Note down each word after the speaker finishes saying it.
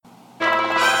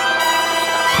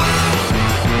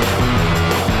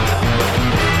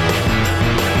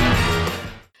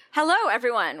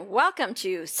everyone. Welcome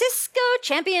to Cisco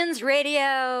Champions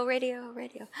Radio.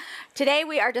 Today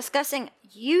we are discussing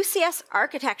UCS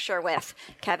architecture with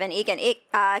Kevin Egan.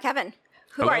 Kevin,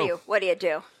 who Hello. are you? What do you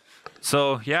do?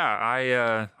 So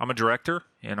yeah, I'm a director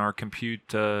in our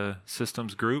compute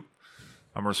systems group.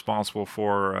 I'm responsible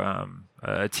for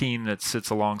a team that sits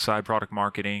alongside product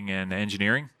marketing and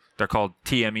engineering. They're called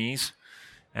TMEs.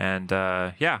 And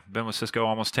been with Cisco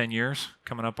almost 10 years,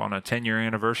 coming up on a 10-year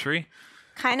anniversary.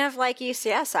 Kind of like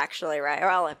UCS, actually, right?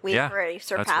 Well, we've already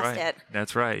surpassed it.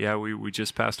 That's right. Yeah, we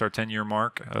just passed our 10-year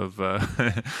mark of...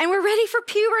 And we're ready for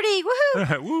puberty.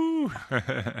 Woohoo! Woo!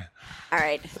 All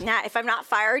right. Now, if I'm not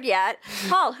fired yet,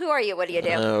 Paul, who are you? What do you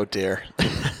do? Oh, dear.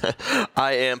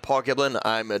 I am Paul Giblin.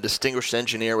 I'm a distinguished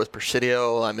engineer with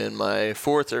Presidio. I'm in my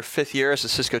 4th or 5th year as a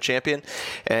Cisco champion,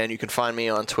 and you can find me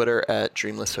on Twitter at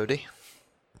DreamlessOD.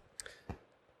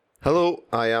 Hello,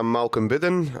 I am Malcolm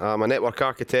Budden. I'm a network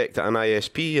architect at an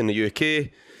ISP in the UK.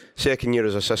 2nd year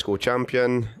as a Cisco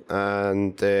champion,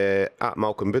 and at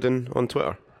Malcolm Budden on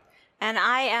Twitter. And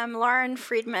I am Lauren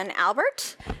Friedman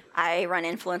Albert. I run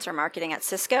influencer marketing at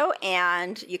Cisco,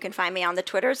 and you can find me on the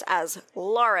Twitters as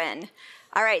Lauren.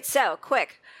 All right, so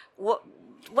quick,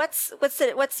 what's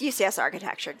UCS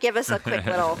architecture? Give us a quick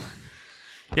little.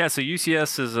 Yeah, so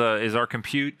UCS is our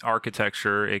compute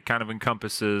architecture. It kind of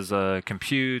encompasses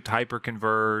compute,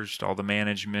 hyper-converged, all the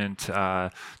management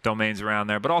domains around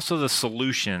there, but also the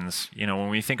solutions. You know, when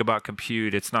we think about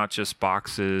compute, it's not just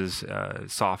boxes,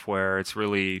 software. It's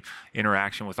really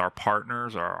interaction with our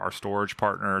partners, our storage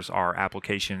partners, our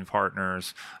application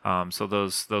partners. So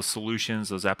those solutions,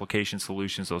 those application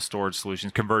solutions, those storage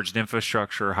solutions, converged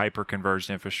infrastructure, hyper-converged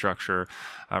infrastructure,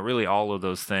 really all of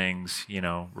those things, you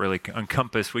know, really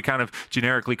encompass. We kind of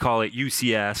generically call it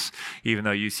UCS, even though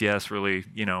UCS really,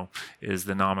 you know, is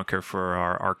the nomenclature for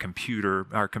our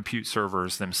compute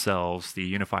servers themselves, the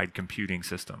unified computing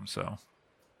system. So,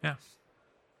 yeah.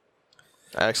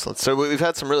 Excellent. So we've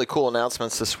had some really cool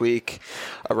announcements this week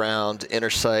around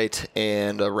Intersight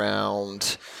and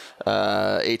around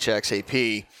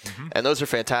HXAP, and those are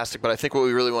fantastic. But I think what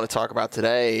we really want to talk about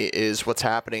today is what's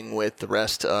happening with the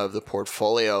rest of the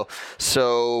portfolio.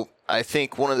 So I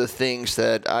think one of the things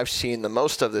that I've seen the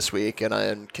most of this week,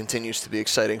 and continues to be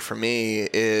exciting for me,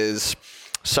 is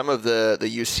some of the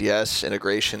UCS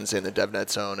integrations in the DevNet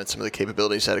zone and some of the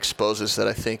capabilities that exposes that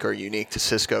I think are unique to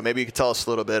Cisco. Maybe you could tell us a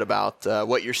little bit about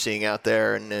what you're seeing out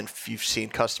there and if you've seen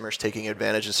customers taking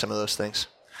advantage of some of those things.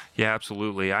 Yeah,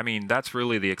 absolutely. I mean, that's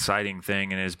really the exciting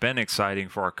thing, and has been exciting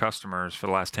for our customers for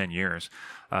the last 10 years,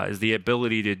 is the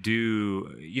ability to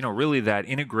do, you know, really that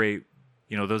integrate,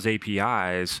 you know, those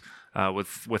APIs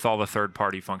with all the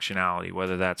third-party functionality,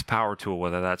 whether that's PowerTool,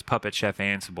 whether that's Puppet, Chef,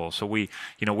 Ansible. So we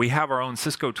have our own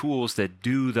Cisco tools that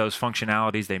do those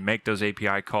functionalities. They make those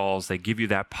API calls. They give you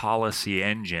that policy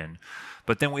engine.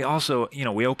 But then we also, you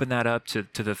know, we open that up to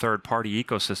the third-party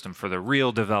ecosystem for the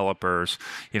real developers.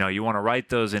 You know, you want to write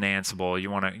those in Ansible. You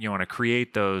want to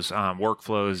create those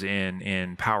workflows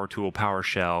in PowerTool,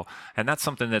 PowerShell, and that's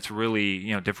something that's really,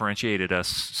 you know, differentiated us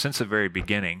since the very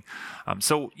beginning.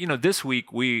 So, you know, this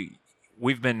week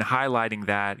we've been highlighting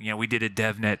that. You know, we did a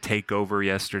DevNet takeover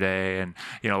yesterday, and,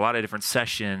 you know, a lot of different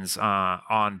sessions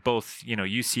on both, you know,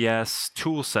 UCS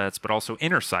tool sets, but also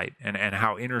Intersight and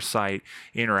how Intersight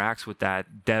interacts with that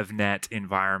DevNet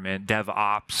environment,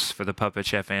 DevOps for the Puppet,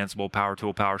 Chef, Ansible,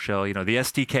 PowerTool, PowerShell. You know, the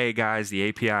SDK guys, the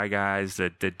API guys,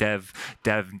 the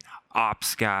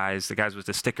DevOps guys, the guys with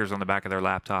the stickers on the back of their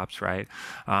laptops, right?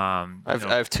 I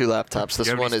have 2 laptops.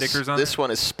 This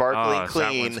one is sparkling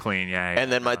clean. That one's clean, yeah.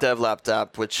 And then my dev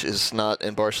laptop, which is not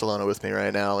in Barcelona with me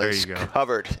right now, is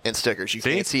covered in stickers. You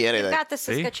can't see anything. You got the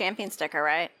Cisco Champion sticker,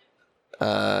 right?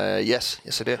 Yes,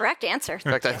 I do. Correct answer. In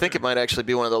fact, I think it might actually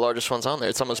be one of the largest ones on there.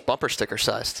 It's almost bumper sticker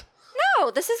sized.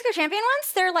 No, the Cisco Champion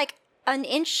ones, they're like an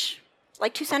inch.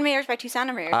 Like 2 centimeters by 2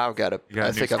 centimeters. I've got it.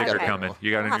 I think I've got it coming.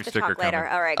 You got a new sticker coming. Later.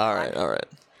 All right. All right.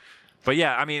 But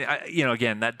yeah, I mean, you know,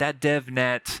 again, that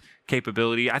DevNet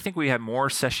capability, I think we had more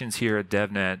sessions here at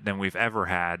DevNet than we've ever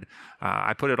had.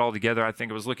 I put it all together. I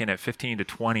think I was looking at 15 to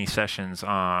 20 sessions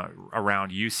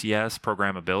around UCS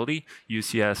programmability,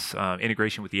 UCS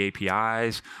integration with the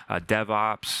APIs,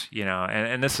 DevOps, you know,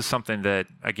 and this is something that,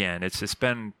 again, it's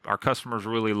been, our customers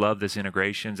really love this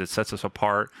integrations. It sets us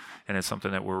apart, and it's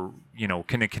something that we're, you know,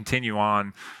 going to continue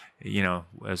on, you know,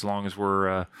 as long as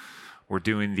we're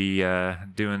doing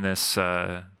this,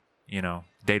 you know,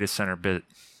 data center bit.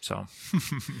 So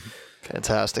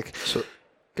fantastic. So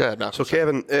go ahead, Malcolm. So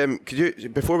Kevin, could you,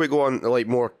 before we go on to like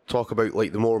more talk about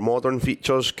like the more modern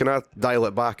features, can I dial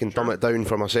it back and dumb it down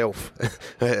for myself,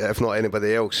 if not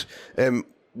anybody else?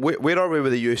 where are we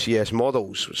with the UCS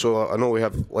models? So I know we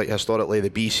have, like, historically the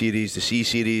B series, the C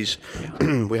series.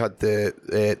 Yeah. We had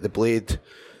the blade,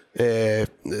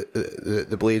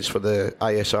 the blades for the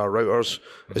ISR routers.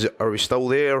 Are we still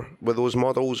there with those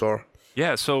models, or?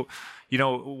 Yeah. So,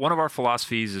 one of our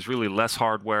philosophies is really less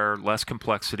hardware, less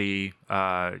complexity,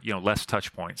 less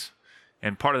touch points.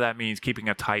 And part of that means keeping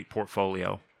a tight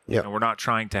portfolio. Yeah. We're not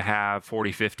trying to have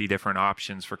 40, 50 different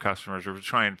options for customers. We're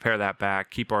trying to pare that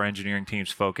back, keep our engineering teams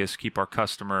focused, keep our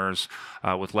customers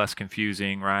with less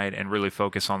confusing, right? And really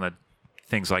focus on the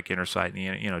things like Intersight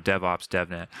and, DevOps,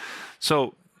 DevNet.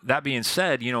 So that being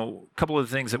said, a couple of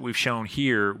the things that we've shown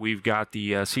here, we've got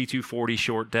the C240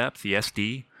 short depth, the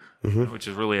SD, which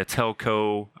is really a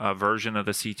telco version of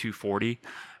the C240.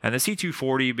 And the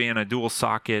C240 being a dual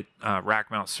socket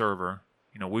rack mount server,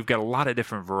 we've got a lot of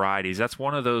different varieties. That's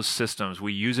one of those systems.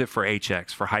 We use it for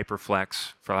HX, for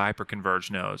HyperFlex, for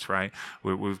hyperconverged nodes, right?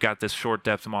 We've got this short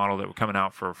depth model that we're coming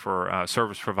out for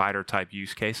service provider type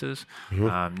use cases,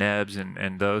 NEBs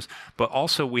and those. But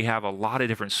also we have a lot of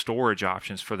different storage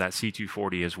options for that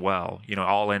C240 as well.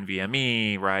 All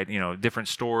NVMe, right? Different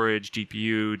storage,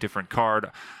 GPU, different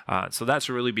card. So that's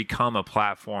really become a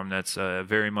platform that's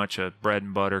very much a bread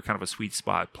and butter, kind of a sweet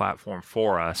spot platform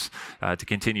for us to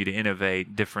continue to innovate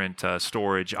different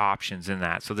storage options in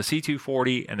that. So the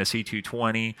C240 and the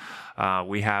C220,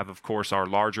 we have, of course, our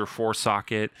larger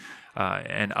 4-socket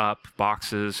and up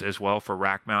boxes as well for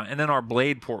rack mount. And then our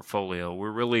blade portfolio,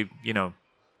 we're really,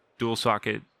 dual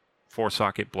socket,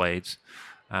 4-socket blades.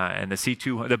 And the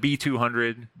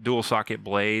B200 dual socket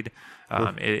blade,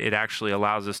 it actually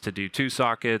allows us to do 2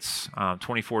 sockets,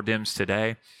 24 DIMMs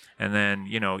today. And then,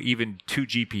 even 2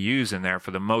 GPUs in there for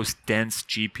the most dense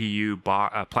GPU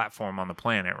platform on the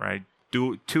planet, right?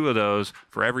 2 of those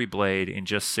for every blade in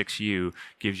just 6U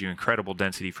gives you incredible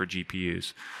density for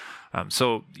GPUs.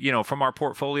 So, from our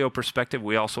portfolio perspective,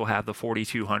 we also have the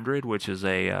 4200, which is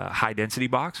a high-density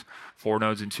box, 4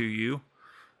 nodes in 2U.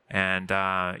 And,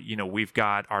 we've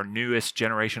got our newest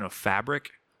generation of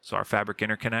fabric. So our fabric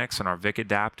interconnects and our VIC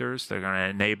adapters, they're going to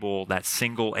enable that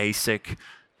single ASIC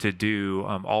to do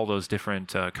all those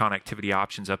different connectivity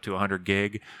options up to 100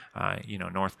 gig,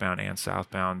 northbound and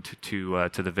southbound to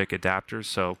the VIC adapters.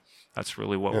 So that's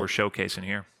really what we're showcasing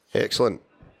here. Excellent.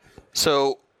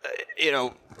 So,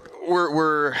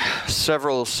 we're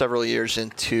several years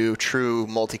into true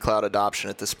multi-cloud adoption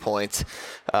at this point.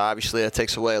 Obviously, that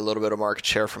takes away a little bit of market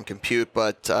share from compute,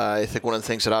 but I think one of the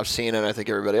things that I've seen, and I think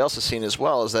everybody else has seen as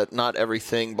well, is that not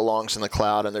everything belongs in the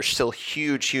cloud, and there's still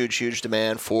huge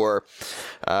demand for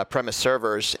premise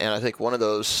servers. And I think one of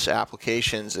those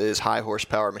applications is high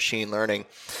horsepower machine learning.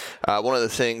 One of the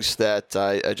things that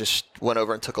I just went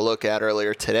over and took a look at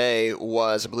earlier today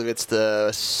was, I believe it's the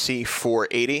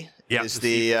C480. Yep, is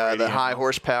the high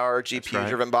horsepower GPU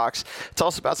driven box. Tell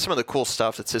us about some of the cool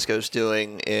stuff that Cisco's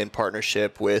doing in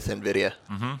partnership with NVIDIA.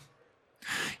 Mm-hmm.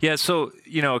 Yeah, so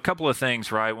a couple of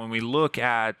things, right? When we look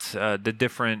at the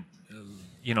different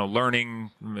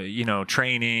learning,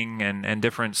 training and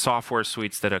different software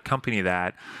suites that accompany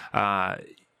that,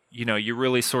 you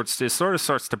really it sort of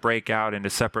starts to break out into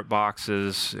separate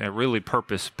boxes, really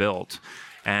purpose built.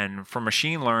 And for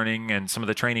machine learning and some of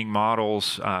the training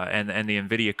models and the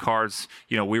NVIDIA cards,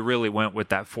 we really went with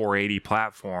that 480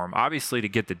 platform, obviously to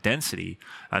get the density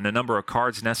and the number of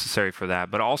cards necessary for that,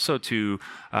 but also to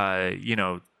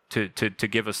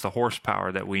give us the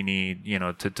horsepower that we need,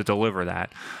 to deliver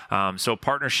that. So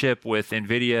partnership with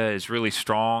NVIDIA is really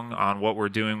strong on what we're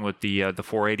doing with the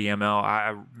 480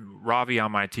 ML. Ravi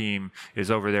on my team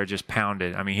is over there just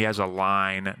pounded. I mean, he has a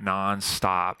line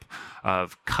nonstop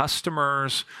of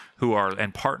customers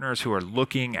and partners who are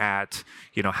looking at,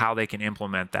 how they can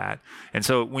implement that. And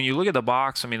so when you look at the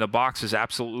box, I mean, the box is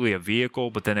absolutely a vehicle,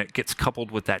 but then it gets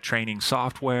coupled with that training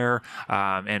software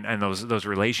and those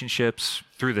relationships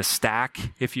through the stack,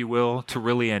 if you will, to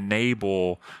really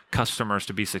enable customers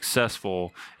to be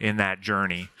successful in that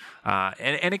journey.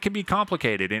 And it can be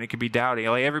complicated and it can be dowdy.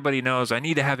 Like everybody knows, I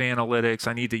need to have analytics.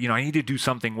 I need to do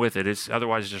something with it.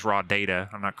 Otherwise it's just raw data.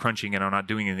 I'm not crunching it. I'm not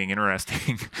doing anything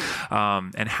interesting.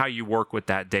 And how you work with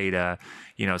that data,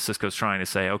 Cisco's trying to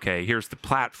say, okay, here's the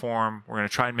platform. We're going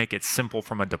to try and make it simple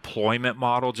from a deployment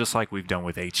model, just like we've done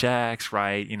with HX,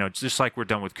 right? Just like we're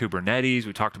done with Kubernetes.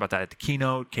 We talked about that at the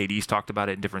keynote. KD's talked about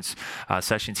it in different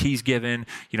sessions he's given.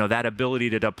 That ability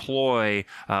to deploy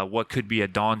what could be a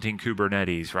daunting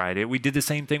Kubernetes, right? We did the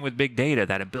same thing with big data,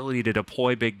 that ability to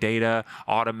deploy big data,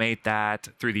 automate that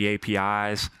through the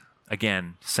APIs.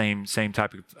 Again, same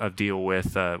type of deal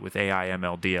with AI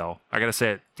ML DL. I got to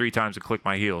say it 3 times to click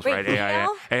my heels, right? AI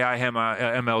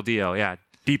ML DL, yeah.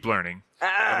 Deep learning.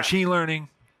 Machine learning,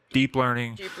 Deep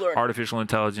learning, artificial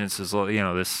intelligence is,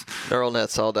 this. Neural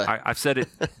nets all day. I've said it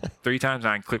 3 times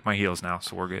and I can click my heels now,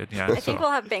 so we're good. Yeah. I think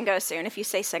we'll have bingo soon if you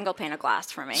say single pane of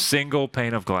glass for me. Single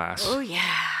pane of glass. Oh, yeah.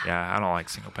 Yeah, I don't like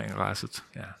single pane of glass.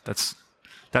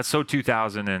 That's so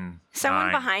 2009.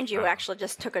 Someone behind you actually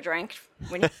just took a drink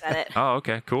when you said it. Oh,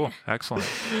 okay, cool. Excellent.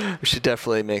 We should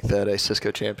definitely make that a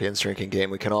Cisco Champions drinking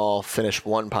game. We can all finish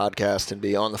one podcast and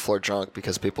be on the floor drunk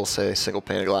because people say single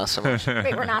pane of glass so much.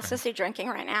 Wait, we're not supposed to be drinking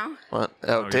right now? What?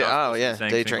 Yeah,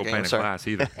 day drinking. I'm sorry. Glass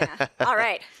either. Yeah. All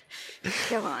right.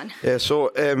 Go on. Yeah,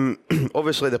 so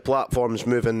obviously the platform's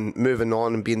moving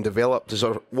on and being developed. Is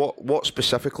there what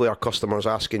specifically are customers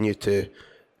asking you to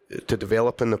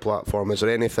develop in the platform? Is there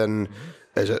anything?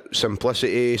 Is it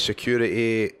simplicity,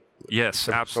 security? Yes,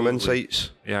 absolutely. Some insights.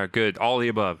 Yeah, good. All the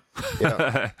above.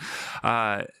 Yeah.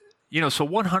 So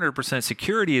 100%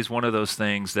 security is one of those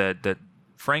things that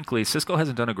frankly Cisco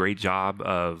hasn't done a great job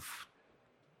of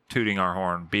tooting our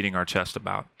horn, beating our chest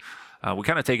about. We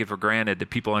kind of take it for granted that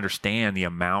people understand the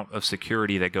amount of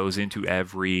security that goes into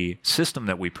every system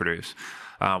that we produce.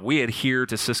 We adhere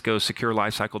to Cisco's secure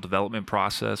lifecycle development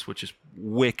process, which is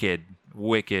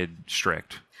wicked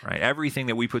strict, right? Everything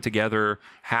that we put together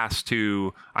has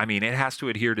to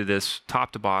adhere to this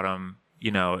top to bottom.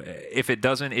 If it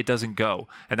doesn't, it doesn't go.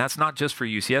 And that's not just for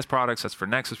UCS products, that's for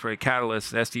Nexus, for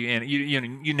Catalyst, SD, and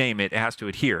you name it, it has to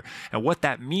adhere. And what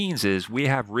that means is we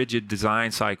have rigid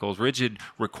design cycles, rigid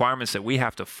requirements that we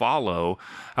have to follow,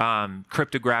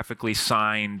 cryptographically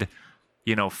signed,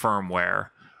 firmware.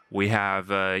 We have,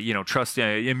 trust,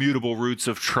 immutable roots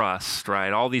of trust,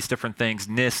 right? All these different things,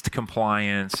 NIST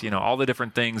compliance, all the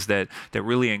different things that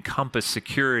really encompass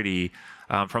security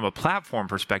from a platform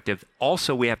perspective.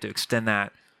 Also, we have to extend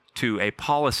that to a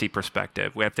policy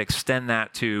perspective. We have to extend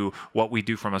that to what we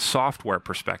do from a software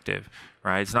perspective,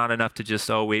 right? It's not enough to just,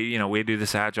 we do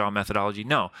this agile methodology.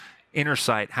 No.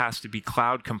 Intersight has to be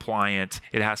cloud compliant.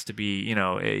 It has to be,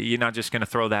 you're not just going to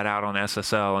throw that out on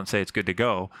SSL and say it's good to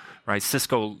go, right?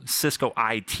 Cisco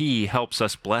IT helps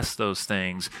us bless those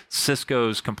things.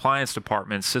 Cisco's compliance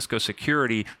department, Cisco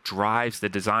security drives the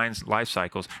design life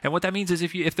cycles. And what that means is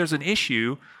if there's an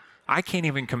issue, I can't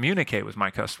even communicate with my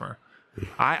customer.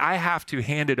 I have to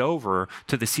hand it over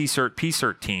to the CCERT,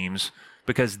 PCERT teams,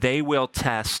 because they will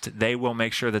test, they will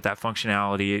make sure that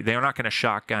functionality, they're not going to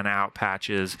shotgun out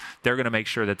patches. They're going to make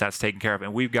sure that that's taken care of.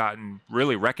 And we've gotten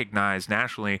really recognized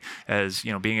nationally as,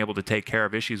 being able to take care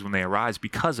of issues when they arise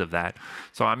because of that.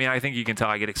 So, I think you can tell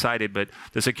I get excited, but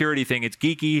the security thing, it's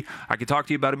geeky. I can talk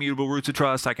to you about immutable roots of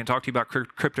trust. I can talk to you about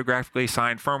cryptographically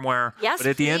signed firmware. Yes, but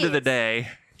at the end of the day,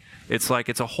 it's like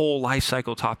it's a whole life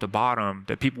cycle top to bottom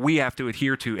that we have to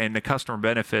adhere to, and the customer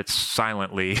benefits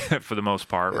silently for the most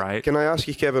part, right? Can I ask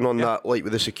you, Kevin, on that, like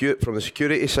with from the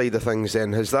security side of things,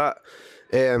 then has that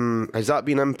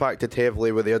been impacted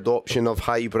heavily with the adoption of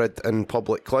hybrid and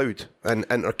public cloud and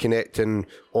interconnecting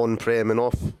on-prem and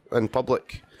off in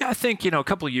public? Yeah, I think, a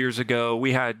couple of years ago,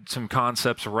 we had some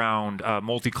concepts around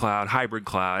multi-cloud, hybrid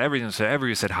cloud. Everybody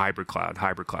said hybrid cloud,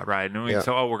 right? And we said,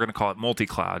 we're going to call it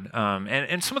multi-cloud.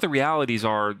 And some of the realities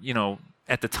are,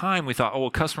 at the time we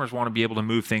thought, customers want to be able to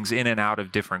move things in and out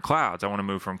of different clouds. I want to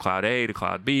move from cloud A to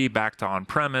cloud B, back to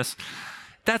on-premise.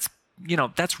 That's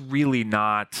really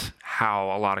not how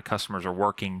a lot of customers are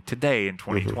working today in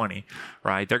 2020,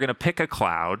 right? They're going to pick a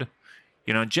cloud.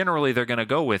 Generally they're going to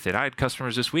go with it. I had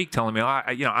customers this week telling me,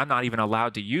 I'm not even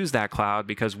allowed to use that cloud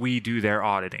because we do their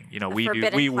auditing.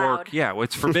 We work. Yeah,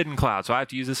 it's forbidden cloud. So I have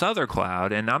to use this other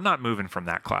cloud, and I'm not moving from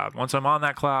that cloud. Once I'm on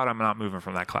that cloud, I'm not moving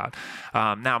from that cloud.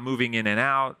 Now moving in and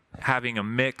out, having a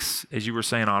mix, as you were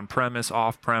saying, on-premise,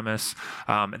 off-premise,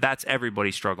 that's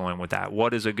everybody struggling with that.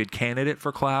 What is a good candidate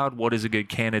for cloud? What is a good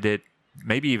candidate,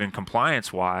 maybe even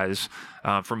compliance-wise?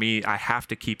 For me, I have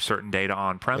to keep certain data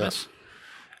on-premise. Yeah.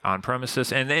 On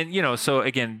premises. And then, so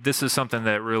again, this is something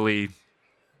that really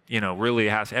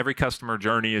has, every customer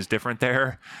journey is different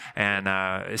there.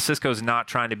 And Cisco's not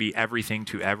trying to be everything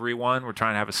to everyone. We're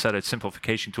trying to have a set of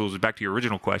simplification tools. Back to your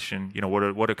original question,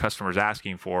 what are customers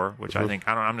asking for? Which I think,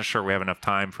 I'm not sure we have enough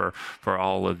time for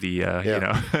all of the,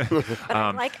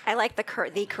 But I like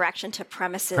the correction to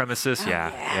premises. Premises,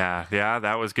 yeah,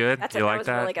 that was good. You like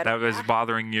that? Really good. That was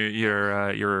bothering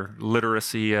your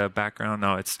literacy background?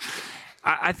 No,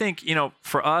 I think,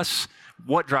 for us,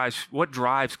 what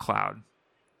drives cloud?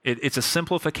 It's a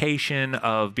simplification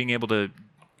of being able to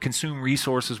consume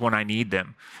resources when I need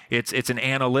them. It's an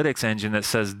analytics engine that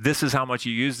says, this is how much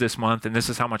you use this month, and this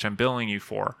is how much I'm billing you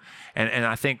for. And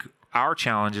I think our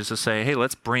challenge is to say, hey,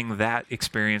 let's bring that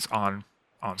experience on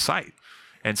site.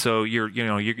 And so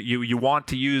you want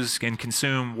to use and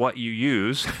consume what you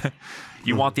use.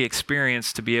 You want the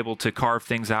experience to be able to carve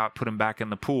things out, put them back in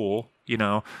the pool,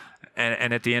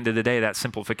 and at the end of the day, that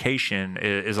simplification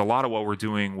is a lot of what we're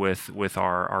doing with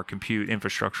our compute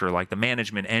infrastructure, like the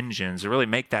management engines, to really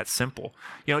make that simple.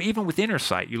 Even with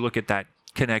Intersight, you look at that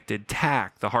connected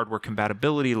TAC, the hardware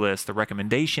compatibility list, the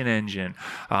recommendation engine,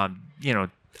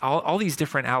 all these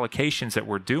different allocations that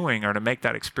we're doing are to make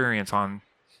that experience on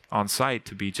site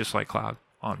to be just like cloud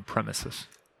on premises.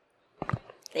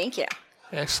 Thank you.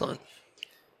 Excellent.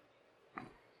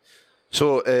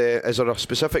 So, is there a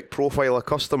specific profile of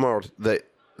customer that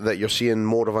you're seeing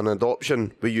more of an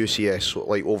adoption with UCS,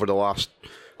 like over the last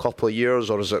couple of years,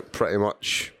 or is it pretty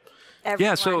much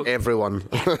everyone?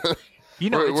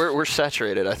 We're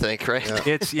saturated, I think,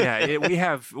 right?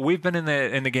 Yeah. We've been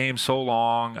in the game so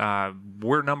long.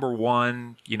 We're number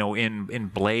one,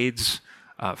 in blades.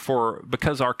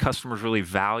 Because our customers really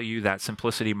value that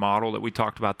simplicity model that we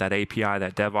talked about, that API,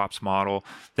 that DevOps model.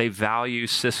 They value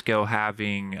Cisco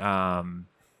having,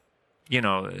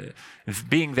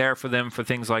 being there for them for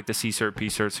things like the CCERT,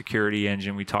 PCERT security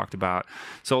engine we talked about.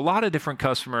 So a lot of different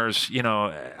customers,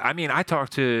 I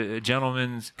talked to a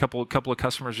gentleman, couple of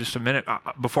customers just a minute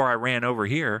before I ran over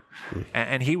here,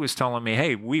 and he was telling me,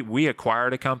 hey, we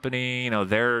acquired a company,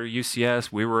 they're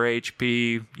UCS, we were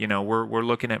HP, we're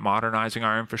looking at modernizing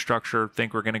our infrastructure,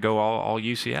 think we're going to go all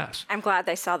UCS. I'm glad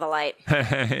they saw the light.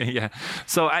 Yeah.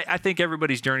 So I think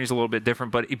everybody's journey is a little bit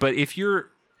different, but if you're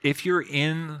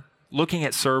in looking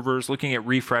at servers, looking at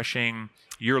refreshing,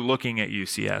 you're looking at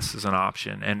UCS as an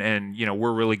option. And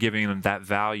we're really giving them that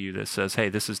value that says, hey,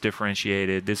 this is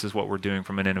differentiated. This is what we're doing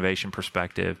from an innovation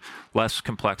perspective. Less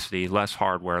complexity, less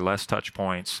hardware, less touch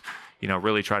points,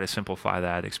 really try to simplify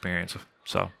that experience.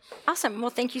 So awesome.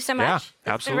 Well, thank you so much. Yeah, It's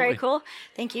absolutely. been very cool.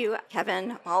 Thank you,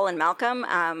 Kevin, Paul, and Malcolm.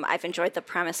 I've enjoyed the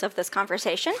premise of this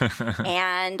conversation,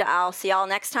 and I'll see y'all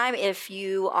next time. If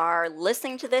you are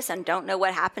listening to this and don't know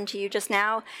what happened to you just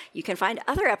now, you can find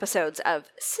other episodes of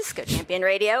Cisco Champion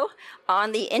Radio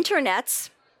on the internets,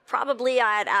 probably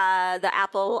at the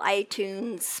Apple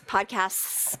iTunes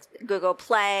podcasts, Google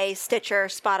Play, Stitcher,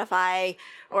 Spotify,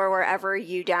 or wherever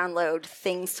you download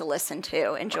things to listen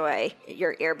to. Enjoy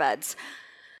your earbuds.